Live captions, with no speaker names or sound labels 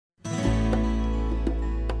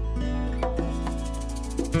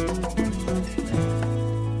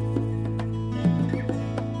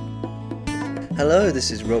Hello, this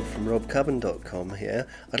is Rob from robcubbon.com here.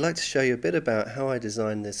 I'd like to show you a bit about how I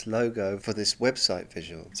designed this logo for this website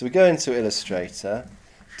visual. So we go into Illustrator,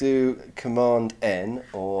 do Command N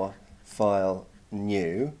or File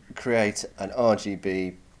New, create an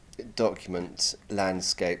RGB document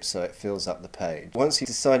landscape so it fills up the page. Once you've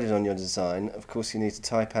decided on your design, of course you need to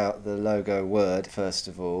type out the logo word first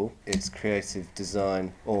of all. It's creative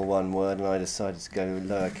design, all one word, and I decided to go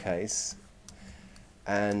lowercase.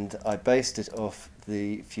 And I based it off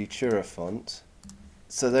the Futura font.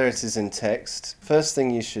 So there it is in text. First thing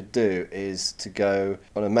you should do is to go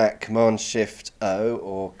on a Mac Command-Shift-O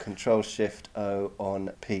or Control-Shift-O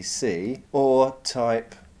on PC, or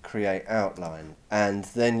type Create Outline. And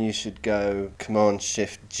then you should go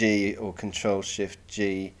Command-Shift-G or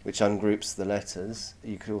Control-Shift-G, which ungroups the letters.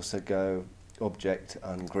 You could also go Object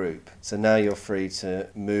Ungroup. So now you're free to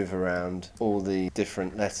move around all the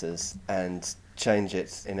different letters and change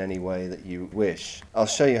it in any way that you wish. I'll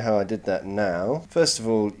show you how I did that now. First of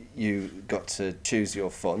all, you got to choose your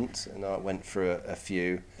font, and I went through a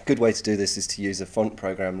few. A good way to do this is to use a font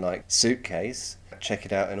program like Suitcase. Check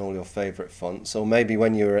it out in all your favourite fonts, or maybe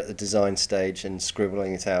when you were at the design stage and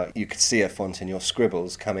scribbling it out, you could see a font in your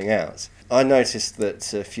scribbles coming out. I noticed that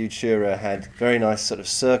Futura had very nice sort of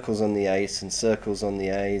circles on the 8 and circles on the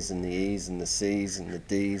A's and the E's and the C's and the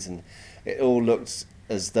D's, and it all looked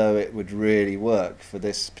as though it would really work for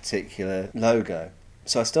this particular logo.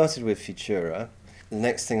 So I started with Futura. The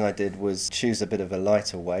next thing I did was choose a bit of a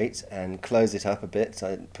lighter weight and close it up a bit.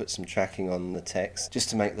 I put some tracking on the text just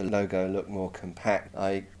to make the logo look more compact.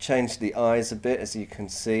 I changed the I's a bit, as you can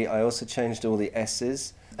see. I also changed all the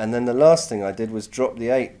S's. And then the last thing I did was drop the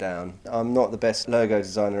 8 down. I'm not the best logo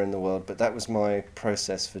designer in the world, but that was my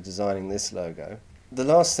process for designing this logo. The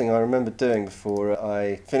last thing I remember doing before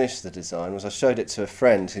I finished the design was I showed it to a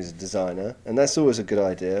friend who's a designer, and that's always a good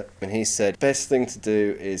idea. And he said, best thing to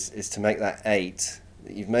do is to make that 8.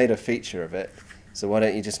 You've made a feature of it, so why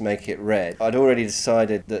don't you just make it red? I'd already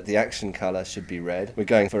decided that the action colour should be red. We're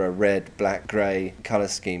going for a red, black, grey colour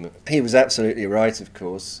scheme. He was absolutely right, of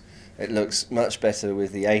course. It looks much better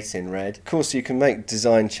with the 8 in red. Of course, you can make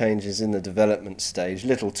design changes in the development stage,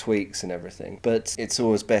 little tweaks and everything, but it's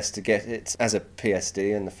always best to get it as a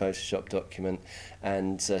PSD in the Photoshop document,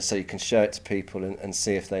 and so you can show it to people and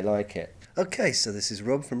see if they like it. Okay, so this is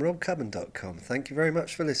Rob from robcubbon.com. Thank you very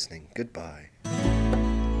much for listening. Goodbye.